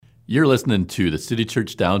You're listening to the City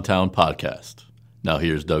Church Downtown podcast. Now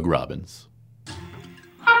here's Doug Robbins. The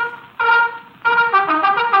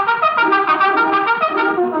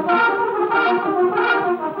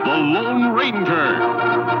Lone Ranger.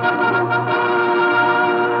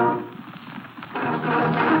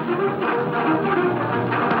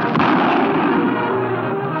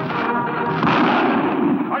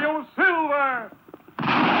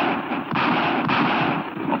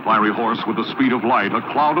 Fiery horse with the speed of light, a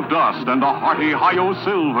cloud of dust, and a hearty Hi-Yo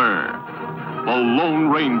Silver, the Lone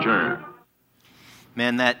Ranger.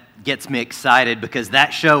 Man, that gets me excited because that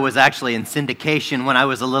show was actually in syndication when I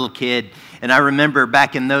was a little kid. And I remember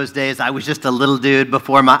back in those days, I was just a little dude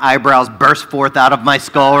before my eyebrows burst forth out of my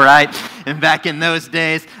skull, right? And back in those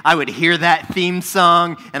days, I would hear that theme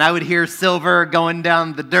song, and I would hear Silver going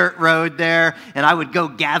down the dirt road there, and I would go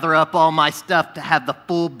gather up all my stuff to have the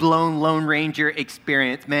full-blown Lone Ranger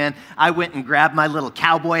experience, man. I went and grabbed my little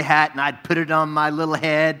cowboy hat, and I'd put it on my little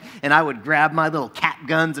head, and I would grab my little cap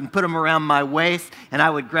guns and put them around my waist, and I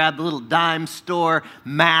would grab the little dime store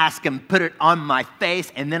mask and put it on my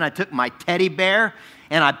face, and then I took my teddy bear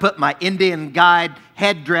and I put my Indian guide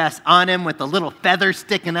headdress on him with the little feathers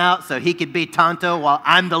sticking out so he could be Tonto while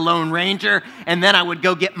I'm the Lone Ranger. And then I would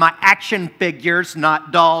go get my action figures,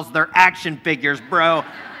 not dolls, they're action figures, bro.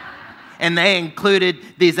 And they included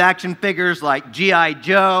these action figures like G.I.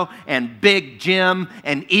 Joe and Big Jim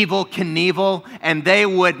and Evel Knievel, and they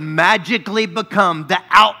would magically become the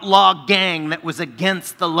outlaw gang that was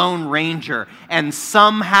against the Lone Ranger. And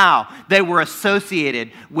somehow they were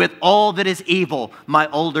associated with all that is evil, my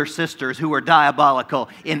older sisters who were diabolical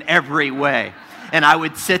in every way. And I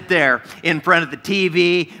would sit there in front of the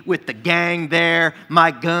TV with the gang there,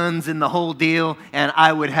 my guns and the whole deal, and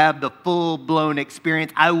I would have the full-blown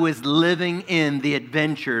experience. I was living in the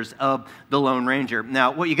adventures of the Lone Ranger.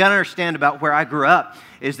 Now, what you got to understand about where I grew up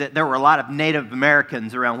is that there were a lot of Native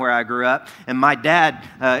Americans around where I grew up, and my dad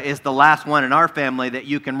is the last one in our family that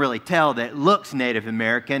you can really tell that looks Native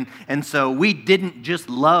American, and so we didn't just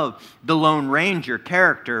love the Lone Ranger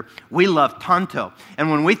character, we loved Tonto.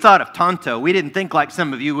 And when we thought of Tonto, we didn't think like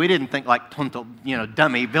some of you, we didn't think like Tonto,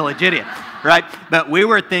 dummy village idiot, right? But we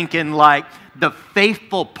were thinking like the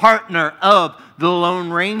faithful partner of the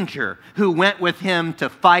Lone Ranger who went with him to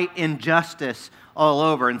fight injustice all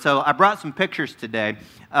over. And so I brought some pictures today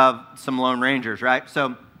of some Lone Rangers, right?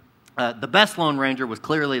 So the best Lone Ranger was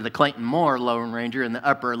clearly the Clayton Moore Lone Ranger in the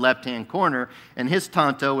upper left-hand corner, and his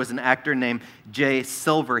Tonto was an actor named Jay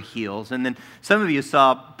Silverheels. And then some of you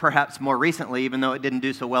saw, perhaps more recently, even though it didn't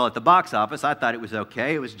do so well at the box office, I thought it was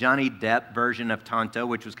okay. It was Johnny Depp version of Tonto,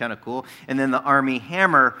 which was kind of cool. And then the Armie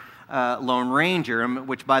Hammer Lone Ranger,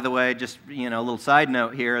 which, by the way, just a little side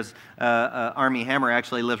note here is Armie Hammer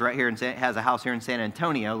actually lives right here and has a house here in San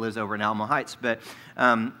Antonio, lives over in Alamo Heights. But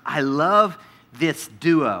I love this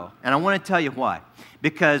duo, and I want to tell you why.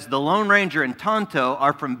 Because the Lone Ranger and Tonto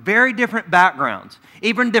are from very different backgrounds,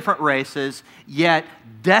 even different races, yet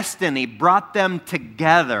destiny brought them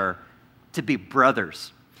together to be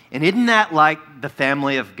brothers. And isn't that like the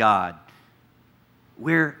family of God?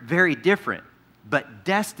 We're very different. But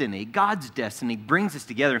destiny, God's destiny, brings us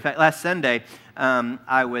together. In fact, last Sunday,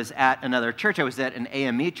 I was at another church. I was at an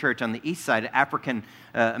AME church on the east side, an African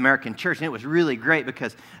American church, and it was really great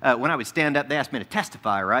because when I would stand up, they asked me to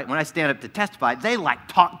testify, right? When I stand up to testify, they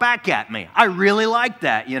talk back at me. I really liked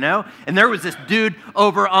that, And there was this dude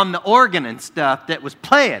over on the organ and stuff that was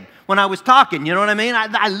playing when I was talking, you know what I mean?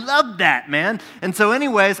 I loved that, man. And so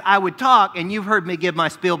anyways, I would talk, and you've heard me give my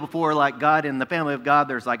spiel before, like God in the family of God.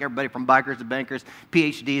 There's like everybody from bikers to bankers,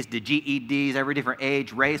 PhDs to GEDs, every different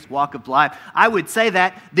age, race, walk of life. I would say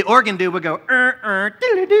that. The organ dude would go,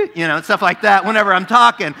 stuff like that whenever I'm talking.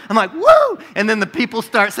 I'm like, woo! And then the people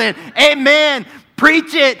start saying, amen,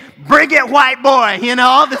 preach it, bring it, white boy,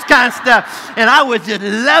 all this kind of stuff. And I was just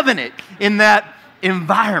loving it in that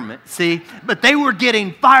environment, see? But they were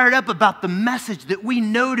getting fired up about the message that we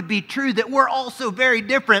know to be true, that we're also very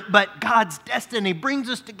different, but God's destiny brings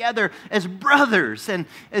us together as brothers and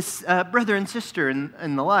as brother and sister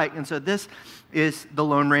and the like. And so this is the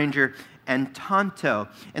Lone Ranger and Tonto.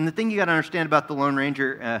 And the thing you got to understand about the Lone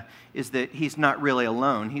Ranger is that he's not really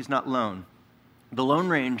alone. He's not lone. The Lone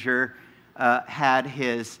Ranger had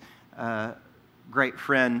his great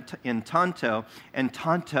friend in Tonto, and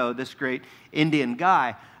Tonto, this great Indian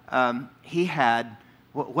guy, he had,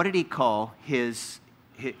 what did he call his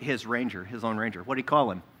ranger, his Lone Ranger? What did he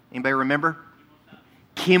call him? Anybody remember?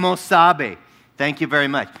 Kemosabe. Thank you very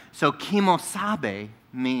much. So Kemosabe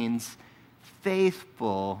means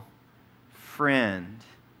faithful friend.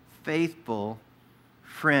 Faithful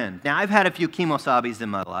friend. Now, I've had a few Kemosabes in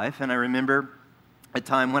my life, and I remember a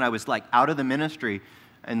time when I was like out of the ministry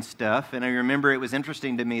and stuff. And I remember it was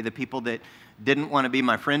interesting to me, the people that didn't want to be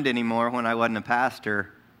my friend anymore when I wasn't a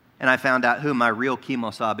pastor. And I found out who my real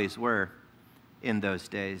kemosabes were in those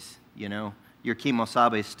days. You know, your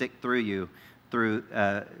kemosabes stick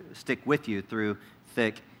with you through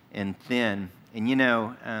thick and thin. And you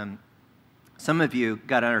know, some of you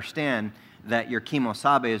got to understand that your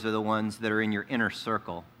kemosabes are the ones that are in your inner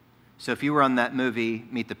circle. So if you were on that movie,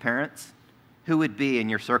 Meet the Parents, who would be in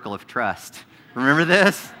your circle of trust? Remember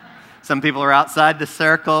this? Some people are outside the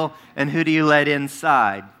circle, and who do you let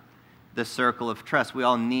inside the circle of trust? We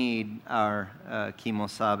all need our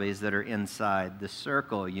kemosabes that are inside the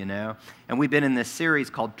circle, you know. And we've been in this series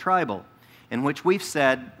called Tribal, in which we've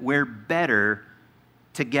said we're better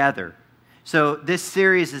together. So this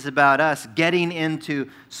series is about us getting into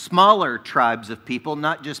smaller tribes of people,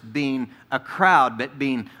 not just being a crowd, but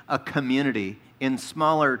being a community in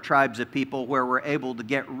smaller tribes of people where we're able to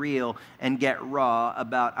get real and get raw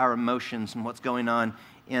about our emotions and what's going on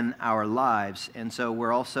in our lives. And so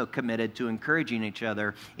we're also committed to encouraging each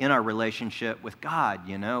other in our relationship with God,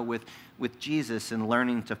 you know, with Jesus, and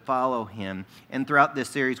learning to follow him. And throughout this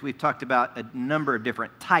series, we've talked about a number of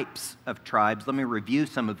different types of tribes. Let me review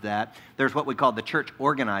some of that. There's what we call the church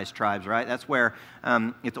organized tribes, right? That's where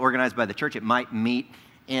it's organized by the church. It might meet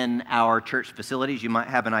in our church facilities. You might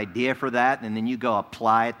have an idea for that, and then you go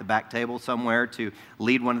apply at the back table somewhere to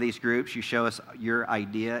lead one of these groups. You show us your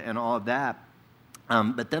idea and all of that.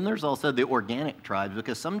 But then there's also the organic tribes,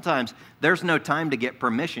 because sometimes there's no time to get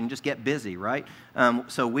permission, just get busy, right?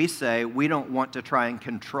 So we say we don't want to try and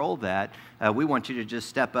control that. We want you to just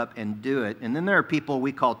step up and do it. And then there are people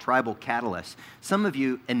we call tribal catalysts. Some of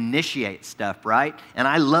you initiate stuff, right? And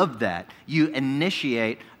I love that. You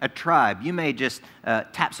initiate a tribe. You may just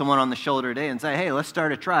tap someone on the shoulder today and say, hey, let's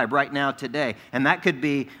start a tribe right now today. And that could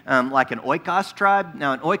be like an oikos tribe.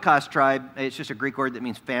 Now, an oikos tribe, it's just a Greek word that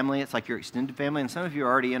means family. It's like your extended family. And some of you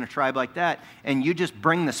are already in a tribe like that. And you just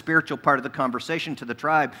bring the spiritual part of the conversation to the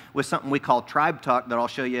tribe with something we call tribe talk that I'll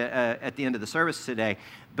show you at the end of the service today.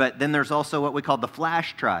 But then there's also what we call the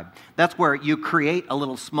flash tribe. That's where you create a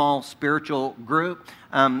little small spiritual group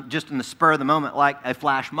just in the spur of the moment, like a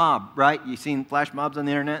flash mob, right? You've seen flash mobs on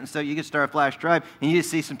the internet, and so you can start a flash tribe, and you just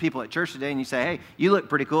see some people at church today, and you say, hey, you look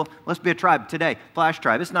pretty cool. Let's be a tribe today, flash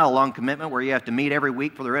tribe. It's not a long commitment where you have to meet every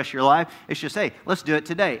week for the rest of your life. It's just, hey, let's do it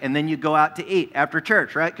today. And then you go out to eat after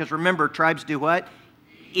church, right? Because remember, tribes do what?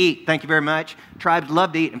 Eat. Thank you very much. Tribes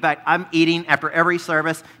love to eat. In fact, I'm eating after every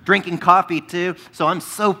service, drinking coffee too, so I'm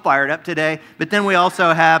so fired up today. But then we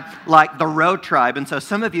also have like the row tribe, and so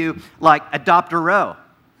some of you like adopt a row.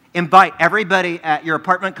 Invite everybody at your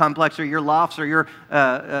apartment complex or your lofts or your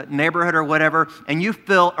neighborhood or whatever, and you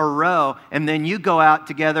fill a row, and then you go out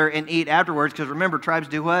together and eat afterwards, because remember, tribes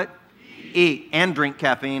do what? Eat and drink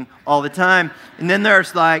caffeine all the time. And then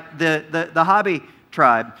there's like the hobby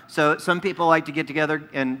tribe. So some people like to get together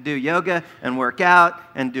and do yoga and work out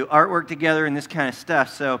and do artwork together and this kind of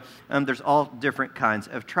stuff. So there's all different kinds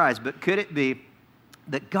of tribes. But could it be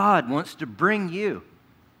that God wants to bring you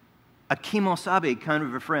a kemosabe kind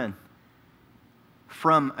of a friend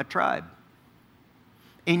from a tribe?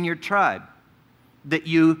 In your tribe that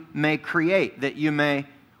you may create, that you may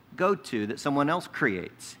go to, that someone else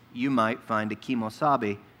creates. You might find a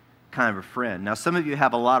kemosabe kind of a friend. Now, some of you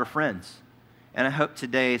have a lot of friends. And I hope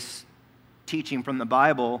today's teaching from the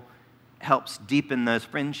Bible helps deepen those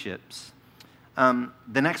friendships. The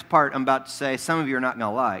next part I'm about to say, some of you are not going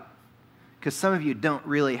to like, because some of you don't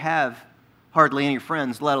really have hardly any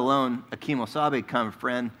friends, let alone a kemosabe kind of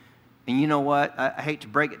friend. And you know what? I hate to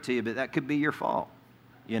break it to you, but that could be your fault,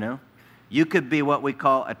 you know? You could be what we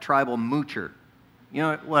call a tribal moocher. You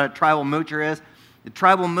know what a tribal moocher is? The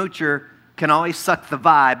tribal moocher can always suck the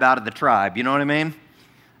vibe out of the tribe, you know what I mean?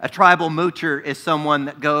 A tribal moocher is someone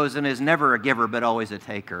that goes and is never a giver but always a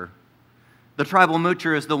taker. The tribal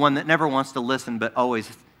moocher is the one that never wants to listen but always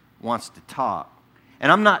wants to talk.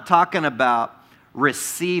 And I'm not talking about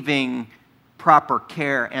receiving proper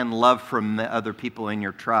care and love from the other people in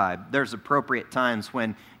your tribe. There's appropriate times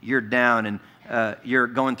when you're down and you're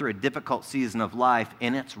going through a difficult season of life,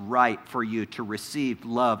 and it's right for you to receive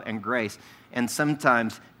love and grace and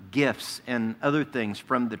sometimes gifts and other things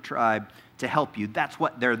from the tribe to help you. That's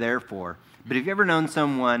what they're there for. But have you ever known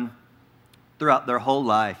someone throughout their whole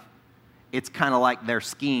life, it's kind of like their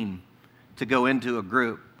scheme to go into a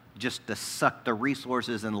group just to suck the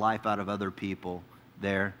resources and life out of other people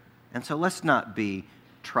there? And so let's not be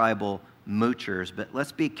tribal moochers, but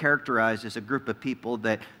let's be characterized as a group of people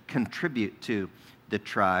that contribute to the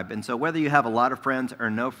tribe. And so whether you have a lot of friends or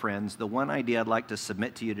no friends, the one idea I'd like to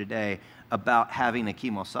submit to you today about having a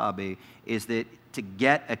kemosabe is that to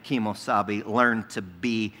get a kemosabe, learn to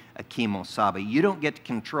be a kemosabe. You don't get to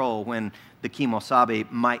control when the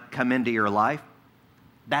kemosabe might come into your life.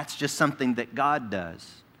 That's just something that God does.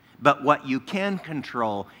 But what you can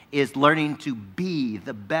control is learning to be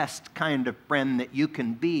the best kind of friend that you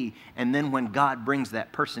can be. And then when God brings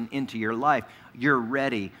that person into your life, you're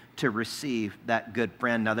ready to receive that good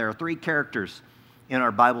friend. Now, there are 3 characters in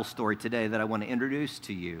our Bible story today that I want to introduce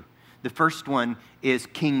to you. The first one is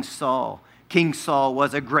King Saul. King Saul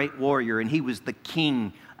was a great warrior, and he was the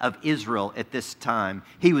king of Israel at this time.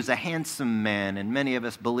 He was a handsome man, and many of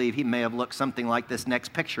us believe he may have looked something like this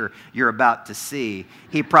next picture you're about to see.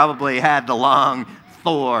 He probably had the long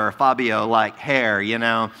Thor, Fabio-like hair, you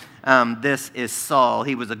know. This is Saul.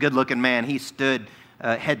 He was a good-looking man. He stood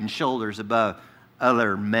head and shoulders above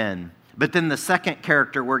other men. But then the second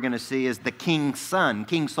character we're going to see is the king's son.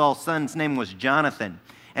 King Saul's son's name was Jonathan.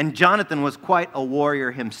 And Jonathan was quite a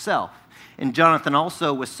warrior himself. And Jonathan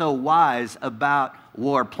also was so wise about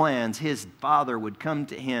war plans. His father would come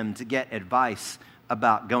to him to get advice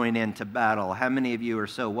about going into battle. How many of you are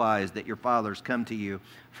so wise that your fathers come to you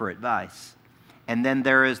for advice? And then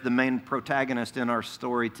there is the main protagonist in our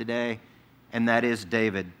story today, and that is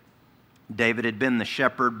David. David had been the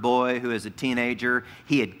shepherd boy who, as a teenager,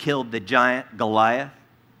 he had killed the giant Goliath.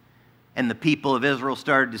 And the people of Israel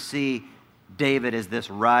started to see David as this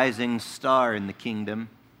rising star in the kingdom.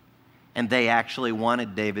 And they actually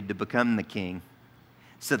wanted David to become the king.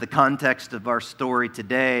 So the context of our story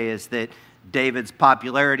today is that David's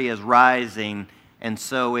popularity is rising, and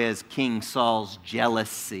so is King Saul's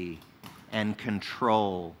jealousy and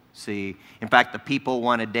control. See, in fact, the people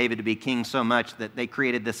wanted David to be king so much that they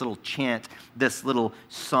created this little chant, this little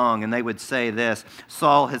song, and they would say this: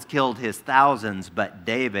 Saul has killed his thousands, but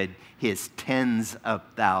David his tens of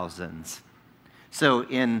thousands. So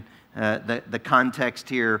in the context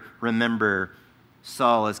here, remember,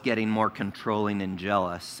 Saul is getting more controlling and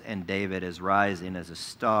jealous, and David is rising as a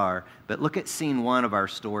star. But look at scene 1 of our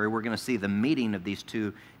story. We're going to see the meeting of these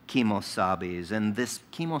 2 kemosabes. And this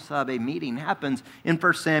kemosabe meeting happens in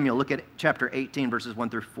 1 Samuel. Look at chapter 18, verses 1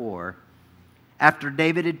 through 4. After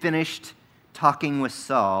David had finished talking with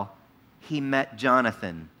Saul, he met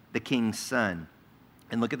Jonathan, the king's son.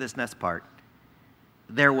 And look at this next part.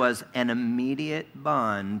 There was an immediate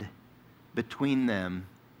bond between them,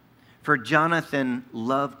 for Jonathan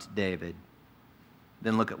loved David.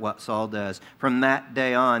 Then look at what Saul does. From that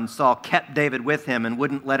day on, Saul kept David with him and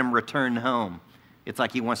wouldn't let him return home. It's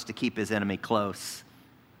like he wants to keep his enemy close.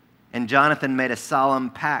 And Jonathan made a solemn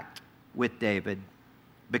pact with David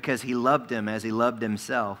because he loved him as he loved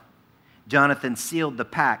himself. Jonathan sealed the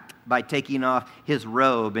pact by taking off his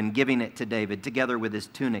robe and giving it to David, together with his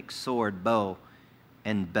tunic, sword, bow,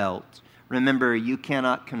 and belt. Remember, you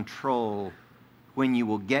cannot control when you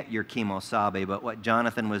will get your kemosabe, but what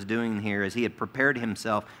Jonathan was doing here is he had prepared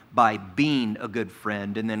himself by being a good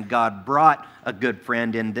friend, and then God brought a good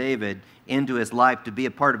friend in David into his life to be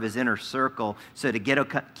a part of his inner circle. So to get a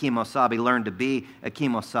kemosabe, learn to be a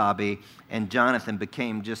kemosabe, and Jonathan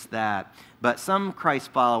became just that. But some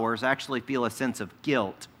Christ followers actually feel a sense of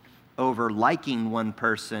guilt over liking one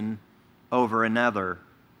person over another.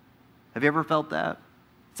 Have you ever felt that?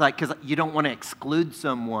 It's like, because you don't want to exclude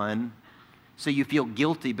someone, so you feel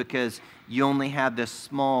guilty because you only have this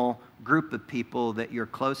small group of people that you're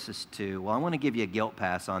closest to. Well, I want to give you a guilt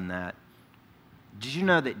pass on that. Did you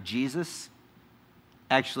know that Jesus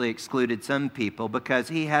actually excluded some people because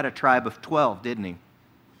he had a tribe of 12, didn't he?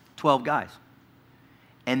 12 guys.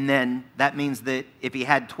 And then that means that if he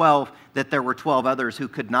had 12, that there were 12 others who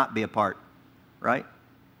could not be a part, right?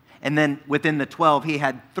 And then within the 12, he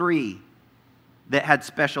had 3 that had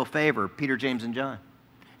special favor, Peter, James, and John.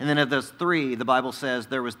 And then of those 3, the Bible says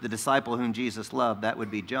there was the disciple whom Jesus loved. That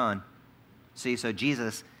would be John. See, so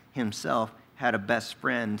Jesus himself had a best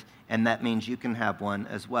friend, and that means you can have one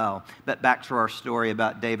as well. But back to our story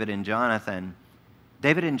about David and Jonathan.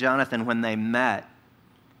 David and Jonathan, when they met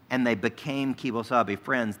and they became kemosabe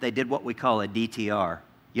friends, they did what we call a DTR.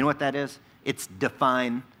 You know what that is? It's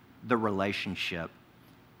define the relationship.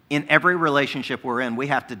 In every relationship we're in, we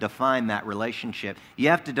have to define that relationship. You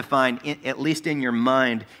have to define, at least in your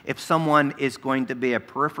mind, if someone is going to be a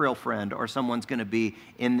peripheral friend or someone's going to be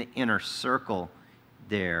in the inner circle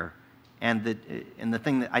there. And the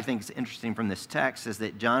thing that I think is interesting from this text is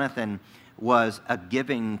that Jonathan was a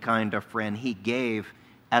giving kind of friend. He gave,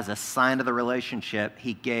 as a sign of the relationship,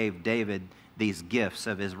 he gave David these gifts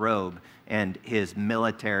of his robe and his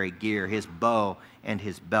military gear, his bow and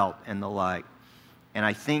his belt and the like. And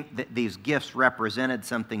I think that these gifts represented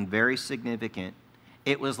something very significant.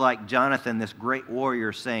 It was like Jonathan, this great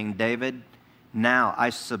warrior, saying, David, now I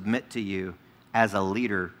submit to you as a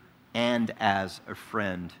leader and as a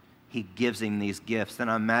friend. He gives him these gifts. And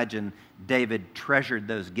I imagine David treasured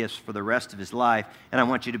those gifts for the rest of his life. And I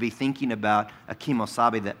want you to be thinking about a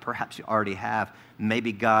kimosabe that perhaps you already have.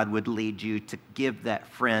 Maybe God would lead you to give that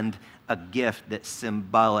friend a gift that's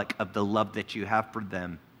symbolic of the love that you have for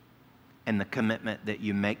them and the commitment that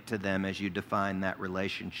you make to them as you define that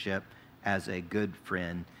relationship as a good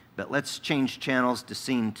friend. But let's change channels to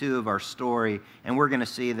scene 2 of our story, and we're going to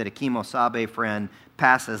see that a kimosabe friend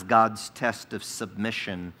passes God's test of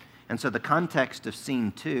submission. And so the context of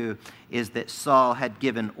scene 2 is that Saul had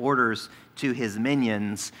given orders to his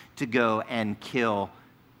minions to go and kill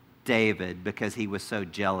David because he was so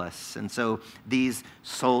jealous. And so these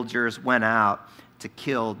soldiers went out to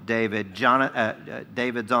kill David.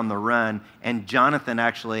 David's on the run, and Jonathan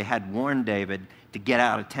actually had warned David to get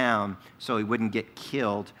out of town so he wouldn't get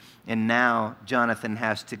killed. And now Jonathan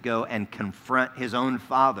has to go and confront his own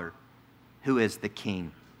father, who is the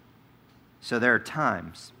king. So there are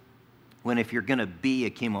times when if you're going to be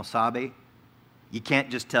a kimosabe, you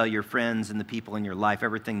can't just tell your friends and the people in your life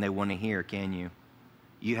everything they want to hear, can you?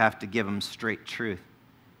 You have to give them straight truth.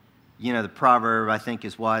 You know, the proverb, I think,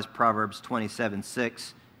 is wise, Proverbs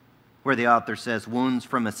 27:6, where the author says, wounds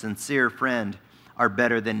from a sincere friend are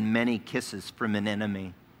better than many kisses from an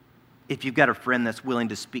enemy. If you've got a friend that's willing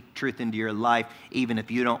to speak truth into your life, even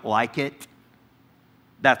if you don't like it,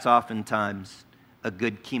 that's oftentimes a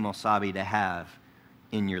good kimosabe to have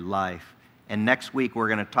in your life. And next week, we're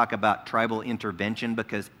going to talk about tribal intervention,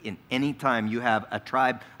 because in any time you have a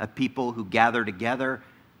tribe of people who gather together,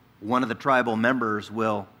 one of the tribal members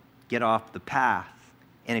will get off the path.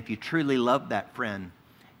 And if you truly love that friend,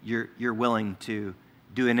 you're willing to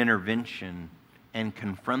do an intervention and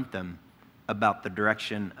confront them about the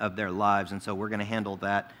direction of their lives. And so we're going to handle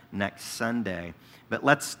that next Sunday. But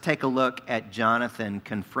let's take a look at Jonathan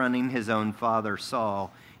confronting his own father,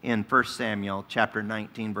 Saul, in 1 Samuel chapter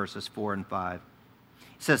 19, verses 4 and 5. It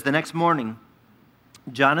says, the next morning,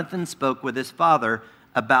 Jonathan spoke with his father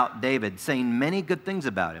about David, saying many good things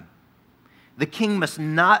about him. The king must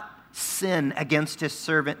not sin against his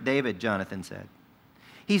servant David, Jonathan said.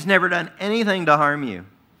 He's never done anything to harm you.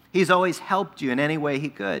 He's always helped you in any way he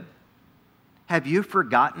could. Have you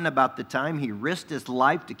forgotten about the time he risked his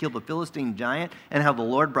life to kill the Philistine giant and how the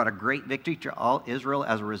Lord brought a great victory to all Israel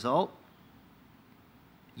as a result?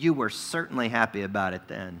 You were certainly happy about it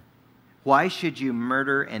then. Why should you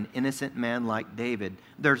murder an innocent man like David?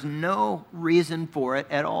 There's no reason for it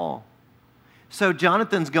at all. So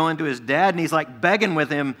Jonathan's going to his dad and he's like begging with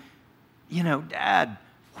him, you know, Dad,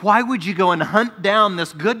 why would you go and hunt down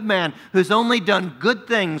this good man who's only done good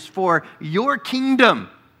things for your kingdom?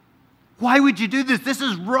 Why would you do this? This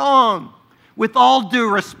is wrong. With all due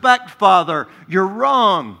respect, Father, you're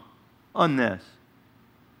wrong on this.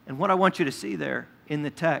 And what I want you to see there in the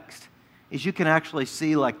text is you can actually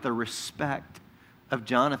see like the respect of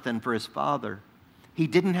Jonathan for his father. He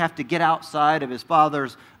didn't have to get outside of his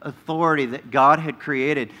father's authority that God had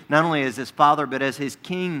created, not only as his father, but as his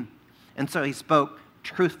king. And so he spoke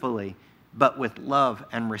truthfully, but with love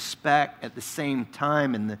and respect at the same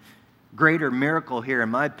time. And the greater miracle here, in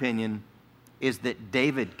my opinion, is that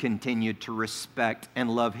David continued to respect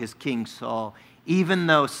and love his king Saul, even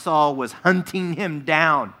though Saul was hunting him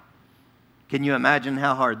down. Can you imagine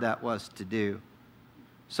how hard that was to do?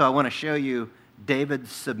 So I want to show you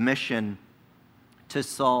David's submission to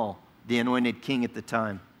Saul, the anointed king at the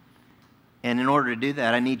time. And in order to do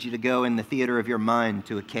that, I need you to go in the theater of your mind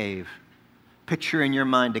to a cave. Picture in your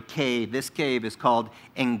mind a cave. This cave is called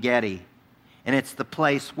En-Gedi. And it's the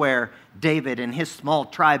place where David and his small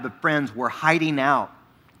tribe of friends were hiding out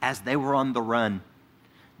as they were on the run.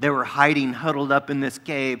 They were hiding, huddled up in this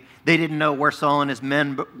cave. They didn't know where Saul and his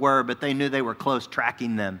men were, but they knew they were close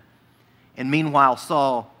tracking them. And meanwhile,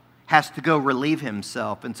 Saul has to go relieve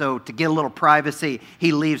himself. And so to get a little privacy,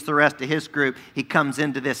 he leaves the rest of his group. He comes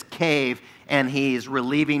into this cave and he's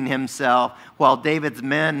relieving himself while David's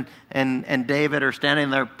men and David are standing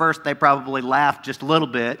there. First, they probably laugh just a little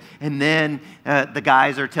bit. And then the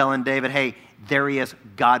guys are telling David, hey, there he is.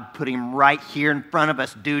 God put him right here in front of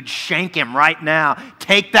us. Dude, shank him right now.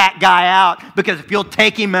 Take that guy out, because if you'll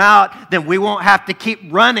take him out, then we won't have to keep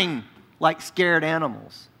running like scared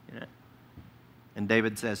animals. And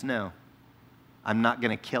David says, no, I'm not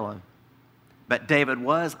going to kill him. But David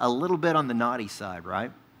was a little bit on the naughty side,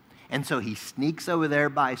 right? And so he sneaks over there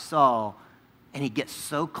by Saul, and he gets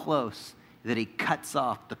so close that he cuts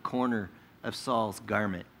off the corner of Saul's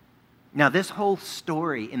garment. Now, this whole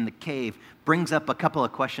story in the cave brings up a couple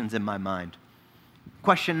of questions in my mind.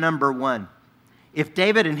 Question number one, if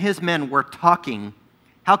David and his men were talking,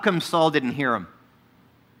 how come Saul didn't hear them?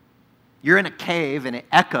 You're in a cave and it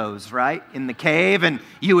echoes, right? In the cave, and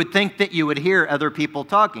you would think that you would hear other people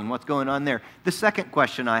talking. What's going on there? The second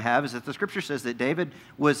question I have is that the scripture says that David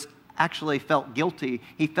actually felt guilty.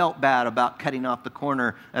 He felt bad about cutting off the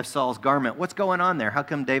corner of Saul's garment. What's going on there? How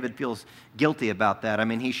come David feels guilty about that? I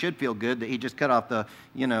mean, he should feel good that he just cut off the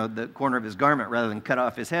corner of his garment rather than cut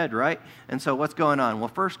off his head, right? And so what's going on? Well,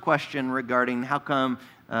 first question regarding how come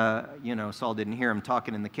Saul didn't hear him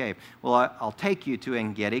talking in the cave. Well, I'll take you to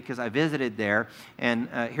En-Gedi because I visited there, and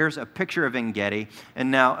here's a picture of En-Gedi. And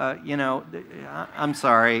now, I'm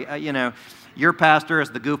sorry, your pastor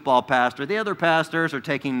is the goofball pastor. The other pastors are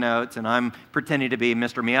taking notes, and I'm pretending to be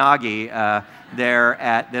Mr. Miyagi there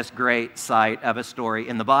at this great site of a story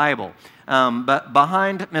in the Bible. But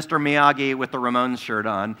behind Mr. Miyagi with the Ramones shirt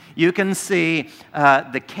on, you can see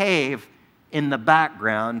the cave in the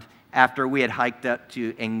background after we had hiked up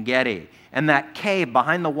to En-Gedi. And that cave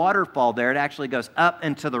behind the waterfall there, it actually goes up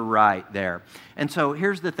and to the right there. And so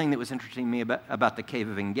here's the thing that was interesting to me about the cave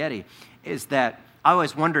of En-Gedi, is that I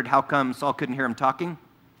always wondered how come Saul couldn't hear him talking.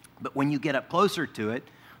 But when you get up closer to it,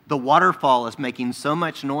 the waterfall is making so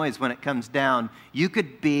much noise when it comes down, you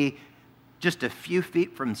could be just a few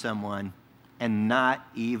feet from someone and not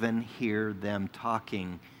even hear them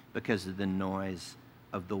talking because of the noise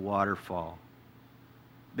of the waterfall.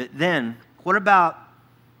 But then, what about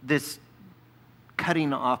this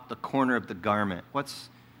cutting off the corner of the garment? What's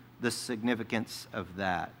the significance of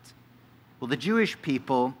that? Well, the Jewish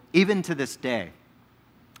people, even to this day,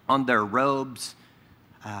 on their robes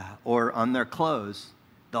or on their clothes,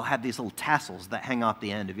 they'll have these little tassels that hang off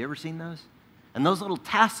the end. Have you ever seen those? And those little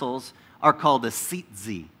tassels are called a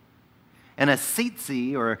tzitzi. And a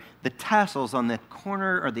tzitzi, or the tassels on the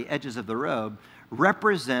corner or the edges of the robe,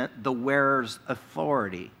 represent the wearer's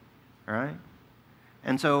authority, right?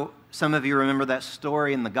 And so some of you remember that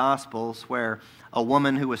story in the Gospels where a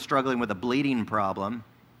woman who was struggling with a bleeding problem,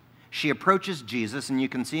 she approaches Jesus, and you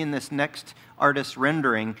can see in this next artist's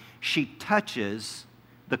rendering, she touches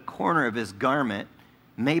the corner of his garment.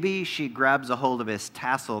 Maybe she grabs a hold of his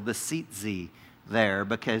tassel, the tzitzi there,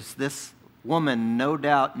 because this woman no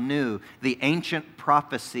doubt knew the ancient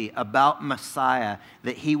prophecy about Messiah,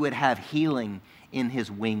 that he would have healing in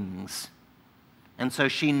his wings. And so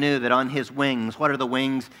she knew that on his wings, what are the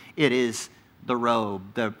wings? It is the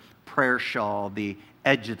robe, the prayer shawl, the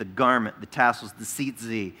edge of the garment, the tassels, the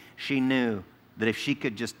tzitzi. She knew that if she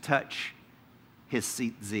could just touch his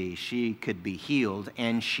tzitzi, she could be healed,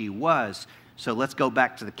 and she was. So let's go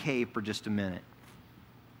back to the cave for just a minute.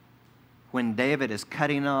 When David is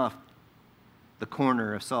cutting off the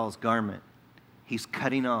corner of Saul's garment, he's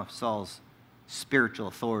cutting off Saul's spiritual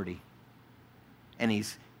authority. And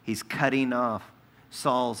he's cutting off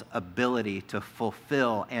Saul's ability to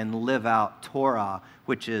fulfill and live out Torah,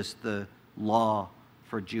 which is the law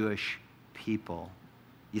for Jewish people.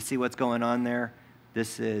 You see what's going on there?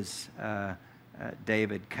 This is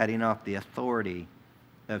David cutting off the authority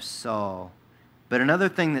of Saul. But another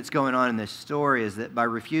thing that's going on in this story is that by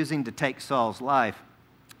refusing to take Saul's life,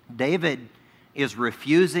 David is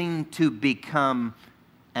refusing to become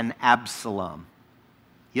an Absalom.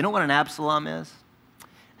 You know what an Absalom is?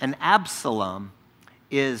 An Absalom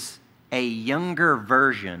is a younger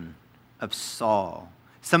version of Saul.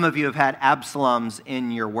 Some of you have had Absaloms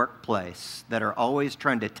in your workplace that are always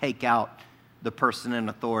trying to take out the person in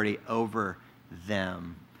authority over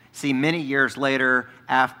them. See, many years later,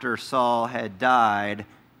 after Saul had died,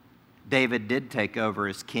 David did take over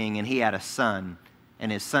as king, and he had a son,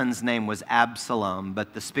 and his son's name was Absalom,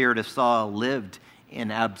 but the spirit of Saul lived in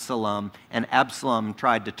Absalom, and Absalom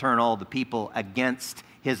tried to turn all the people against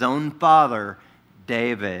his own father,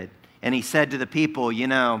 David. And he said to the people,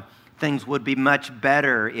 things would be much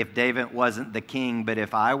better if David wasn't the king, but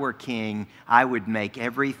if I were king, I would make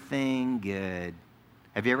everything good.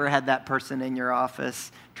 Have you ever had that person in your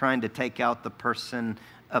office trying to take out the person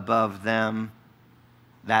above them?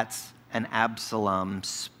 That's an Absalom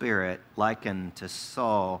spirit likened to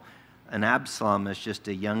Saul. An Absalom is just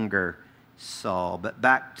a younger Saul. But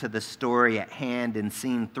back to the story at hand in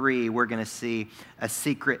scene 3, we're going to see a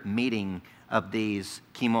secret meeting of these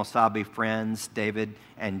Kemosabe friends, David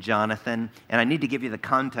and Jonathan. And I need to give you the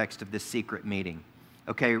context of this secret meeting.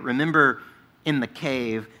 Okay, remember in the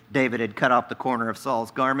cave, David had cut off the corner of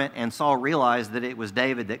Saul's garment, and Saul realized that it was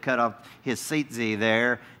David that cut off his tzitzi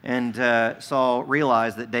there, and Saul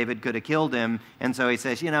realized that David could have killed him, and so he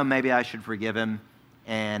says, maybe I should forgive him,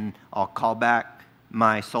 and I'll call back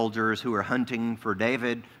my soldiers who were hunting for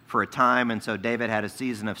David for a time, and so David had a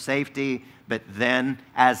season of safety, but then,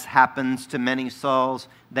 as happens to many Sauls,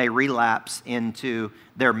 they relapse into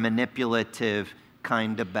their manipulative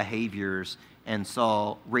kind of behaviors, and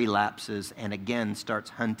Saul relapses and again starts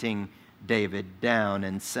hunting David down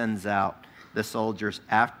and sends out the soldiers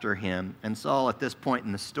after him. And Saul, at this point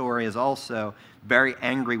in the story, is also very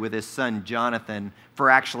angry with his son Jonathan for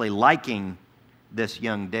actually liking this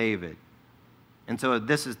young David. And so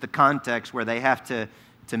this is the context where they have to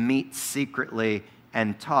meet secretly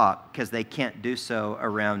and talk, because they can't do so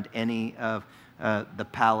around any of the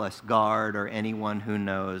palace guard or anyone who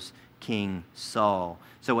knows King Saul.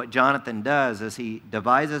 So what Jonathan does is he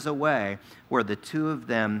devises a way where the two of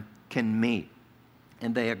them can meet.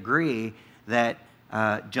 And they agree that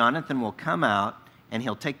Jonathan will come out and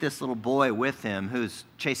he'll take this little boy with him who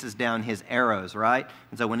chases down his arrows, right?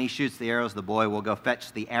 And so when he shoots the arrows, the boy will go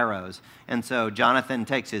fetch the arrows. And so Jonathan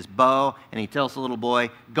takes his bow and he tells the little boy,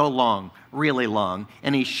 go long, really long.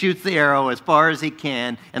 And he shoots the arrow as far as he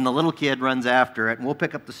can, and the little kid runs after it. And we'll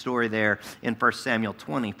pick up the story there in 1 Samuel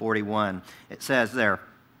 20:41. It says there,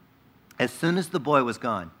 as soon as the boy was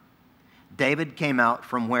gone, David came out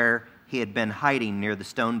from where he had been hiding near the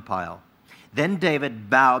stone pile. Then David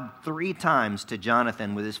bowed 3 times to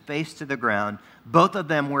Jonathan with his face to the ground. Both of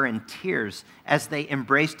them were in tears as they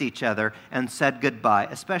embraced each other and said goodbye,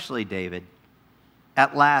 especially David.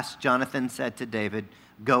 At last, Jonathan said to David,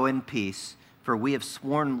 go in peace, for we have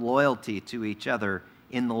sworn loyalty to each other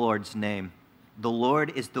in the Lord's name. The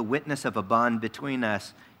Lord is the witness of a bond between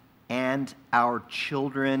us and our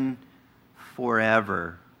children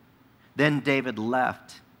forever. Then David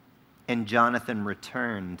left, and Jonathan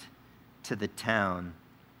returned to the town.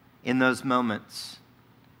 In those moments,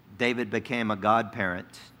 David became a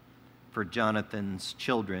godparent for Jonathan's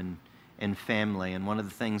children and family. And one of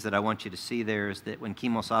the things that I want you to see there is that when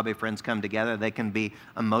Kimosabe friends come together, they can be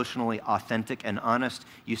emotionally authentic and honest.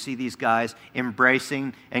 You see these guys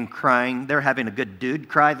embracing and crying. They're having a good dude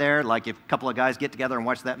cry there, like if a couple of guys get together and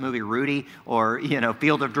watch that movie Rudy or,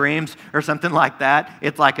 Field of Dreams or something like that.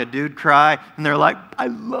 It's like a dude cry, and they're like, I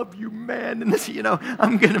love you, man, and this,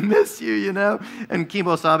 I'm going to miss you, And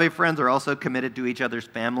Kimosabe friends are also committed to each other's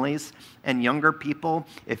families. And younger people,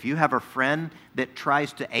 if you have a friend that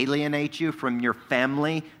tries to alienate you from your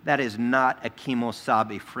family, that is not a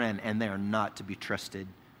Kimosabe friend, and they are not to be trusted.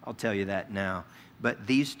 I'll tell you that now. But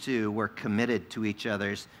these two were committed to each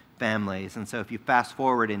other's families. And so if you fast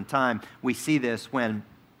forward in time, we see this when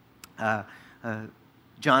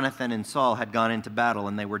Jonathan and Saul had gone into battle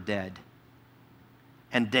and they were dead.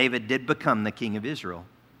 And David did become the king of Israel.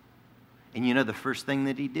 And the first thing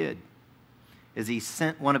that he did is he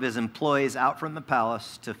sent one of his employees out from the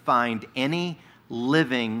palace to find any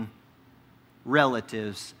living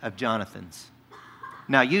relatives of Jonathan's.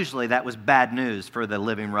 Now, usually that was bad news for the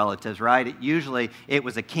living relatives, right? Usually it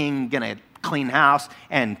was a king going to clean house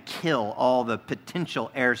and kill all the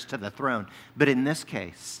potential heirs to the throne. But in this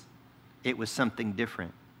case, it was something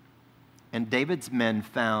different. And David's men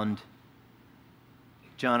found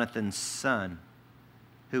Jonathan's son,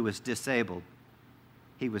 who was disabled.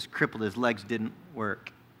 He was crippled. His legs didn't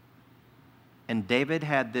work. And David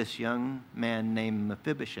had this young man named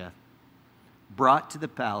Mephibosheth brought to the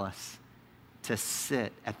palace to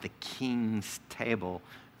sit at the king's table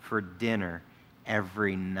for dinner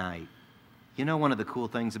every night. One of the cool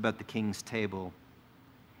things about the king's table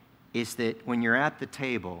is that when you're at the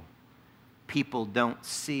table, people don't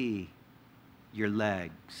see your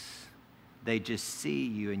legs. They just see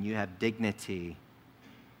you, and you have dignity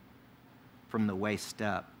from the waist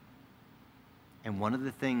up. And one of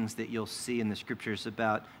the things that you'll see in the scriptures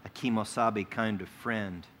about a Kimosabe kind of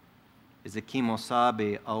friend is a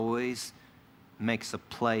Kimosabe always makes a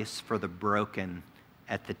place for the broken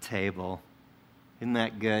at the table. Isn't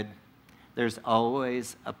that good? There's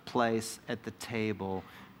always a place at the table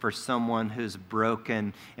for someone who's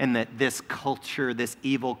broken, and that this culture, this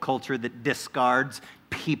evil culture that discards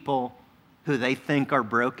people who they think are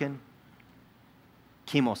broken,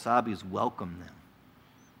 Kimosabes welcome them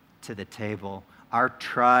to the table. Our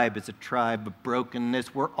tribe is a tribe of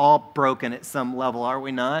brokenness. We're all broken at some level, are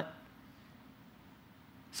we not?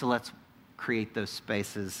 So let's create those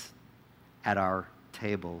spaces at our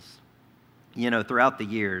tables. Throughout the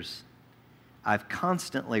years, I've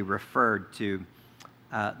constantly referred to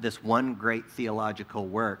this one great theological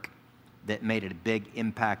work that made a big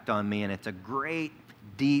impact on me, and it's a great,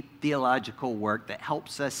 deep theological work that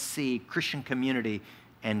helps us see Christian community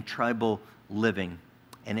and tribal living.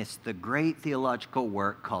 And it's the great theological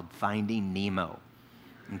work called Finding Nemo,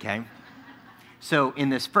 okay? So in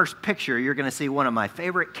this first picture, you're going to see one of my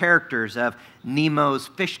favorite characters of Nemo's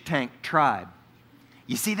fish tank tribe.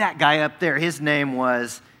 You see that guy up there? His name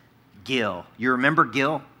was Gil. You remember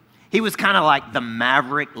Gil? He was kind of like the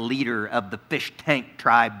maverick leader of the fish tank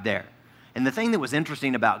tribe there. And the thing that was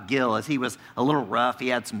interesting about Gil is he was a little rough. He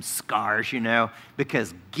had some scars,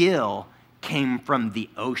 because Gil came from the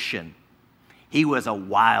ocean. He was a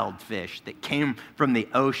wild fish that came from the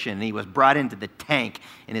ocean. He was brought into the tank,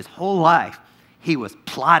 and his whole life he was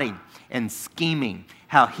plotting and scheming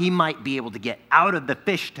how he might be able to get out of the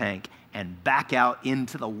fish tank and back out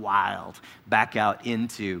into the wild, back out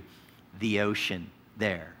into the ocean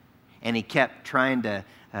there. And he kept trying to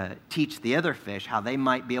teach the other fish how they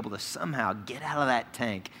might be able to somehow get out of that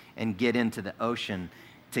tank and get into the ocean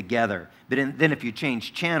together. But then if you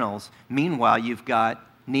change channels, meanwhile, you've got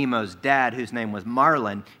Nemo's dad, whose name was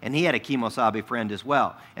Marlin, and he had a Kemosabe friend as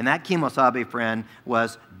well. And that Kemosabe friend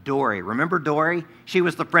was Dory. Remember Dory? She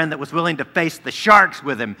was the friend that was willing to face the sharks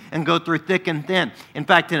with him and go through thick and thin. In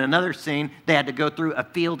fact, in another scene, they had to go through a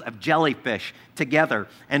field of jellyfish together.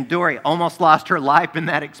 And Dory almost lost her life in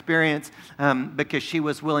that experience because she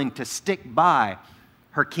was willing to stick by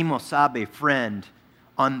her Kemosabe friend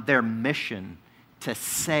on their mission to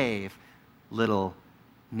save little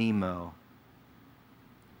Nemo.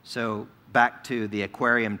 So back to the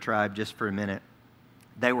aquarium tribe just for a minute.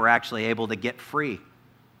 They were actually able to get free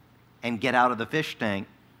and get out of the fish tank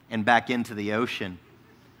and back into the ocean.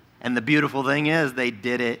 And the beautiful thing is they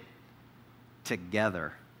did it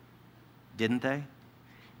together. Didn't they?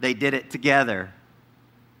 They did it together.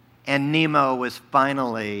 And Nemo was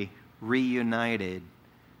finally reunited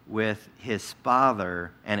with his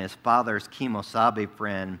father and his father's Kemosabe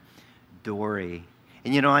friend, Dory.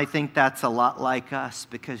 And I think that's a lot like us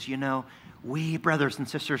because, we, brothers and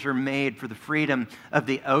sisters, are made for the freedom of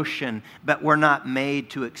the ocean, but we're not made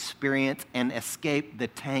to experience and escape the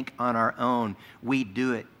tank on our own. We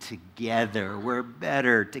do it together. We're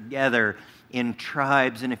better together in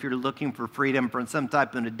tribes. And if you're looking for freedom from some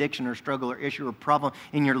type of addiction or struggle or issue or problem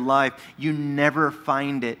in your life, you never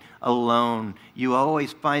find it alone. You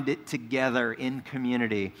always find it together in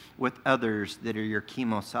community with others that are your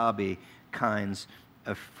Kemosabe kinds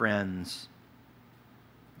of friends.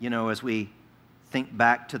 As we think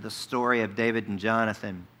back to the story of David and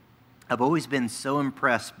Jonathan, I've always been so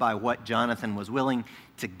impressed by what Jonathan was willing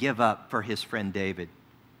to give up for his friend David.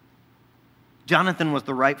 Jonathan was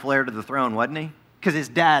the rightful heir to the throne, wasn't he? Because his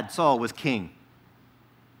dad, Saul, was king.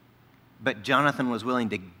 But Jonathan was willing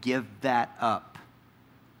to give that up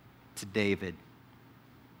to David,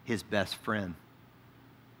 his best friend.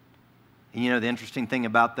 And the interesting thing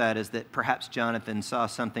about that is that perhaps Jonathan saw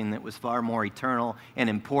something that was far more eternal and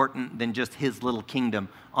important than just his little kingdom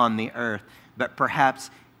on the earth. But perhaps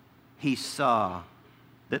he saw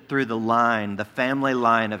that through the family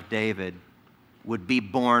line of David, would be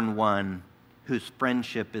born one whose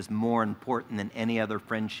friendship is more important than any other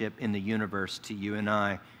friendship in the universe to you and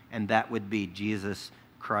I, and that would be Jesus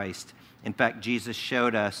Christ. In fact, Jesus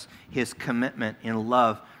showed us his commitment in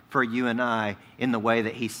love for you and I in the way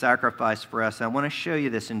that he sacrificed for us. I want to show you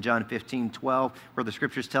this in John 15:12, where the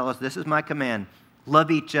scriptures tell us, this is my command,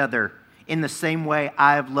 love each other in the same way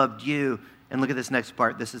I have loved you. And look at this next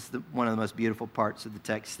part. This is one of the most beautiful parts of the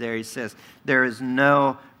text there. He says, there is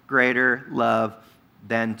no greater love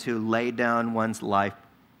than to lay down one's life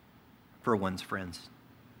for one's friends.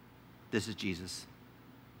 This is Jesus.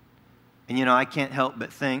 And I can't help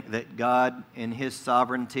but think that God, in his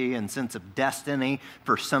sovereignty and sense of destiny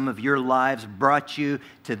for some of your lives, brought you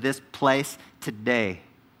to this place today.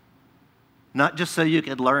 Not just so you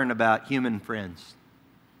could learn about human friends.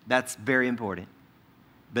 That's very important.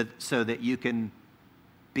 But so that you can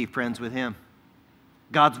be friends with him.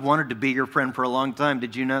 God's wanted to be your friend for a long time.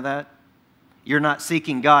 Did you know that? You're not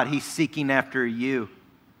seeking God. He's seeking after you.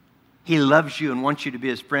 He loves you and wants you to be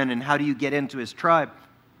his friend. And how do you get into his tribe?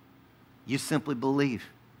 You simply believe.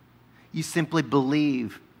 You simply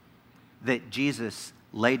believe that Jesus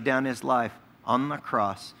laid down his life on the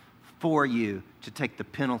cross for you to take the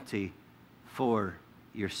penalty for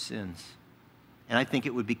your sins. And I think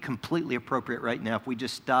it would be completely appropriate right now if we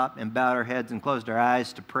just stopped and bowed our heads and closed our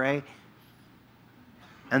eyes to pray.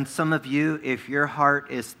 And some of you, if your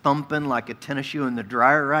heart is thumping like a tennis shoe in the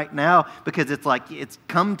dryer right now, because it's like it's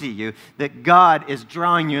come to you that God is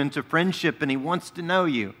drawing you into friendship and he wants to know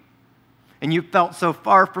you. And you felt so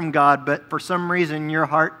far from God, but for some reason your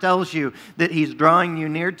heart tells you that he's drawing you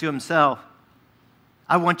near to himself.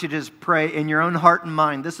 I want you to just pray in your own heart and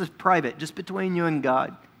mind. This is private, just between you and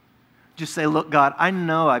God. Just say, look, God, I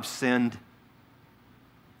know I've sinned.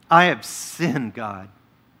 I have sinned, God.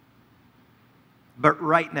 But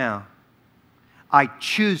right now, I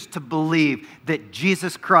choose to believe that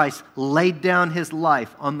Jesus Christ laid down his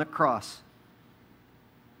life on the cross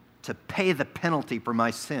to pay the penalty for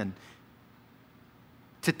my sin,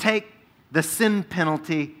 to take the sin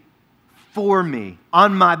penalty for me,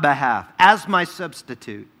 on my behalf, as my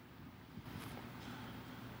substitute.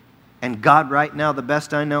 And God, right now, the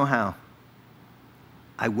best I know how,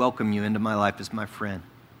 I welcome you into my life as my friend.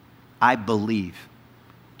 I believe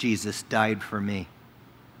Jesus died for me.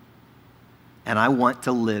 And I want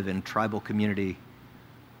to live in tribal community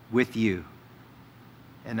with you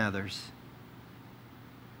and others.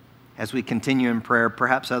 As we continue in prayer,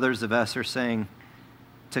 perhaps others of us are saying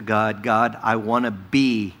to God, God, I want to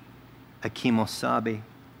be a Kimosabe.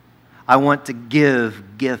 I want to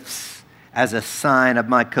give gifts as a sign of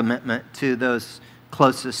my commitment to those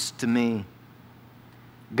closest to me.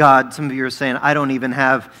 God, some of you are saying, I don't even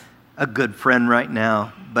have a good friend right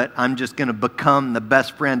now, but I'm just going to become the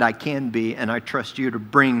best friend I can be, and I trust you to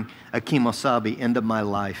bring a Kimosabe into my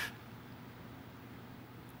life.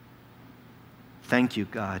 Thank you,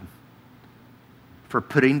 God, for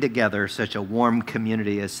putting together such a warm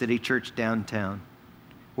community as City Church Downtown,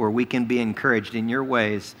 where we can be encouraged in your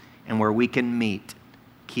ways and where we can meet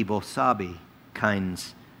Kimosabe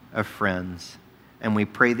kinds of friends. And we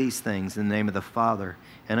pray these things in the name of the Father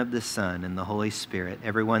and of the Son and the Holy Spirit.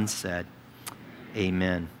 Everyone said,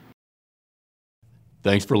 amen.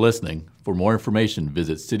 Thanks for listening. For more information,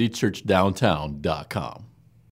 visit citychurchdowntown.com.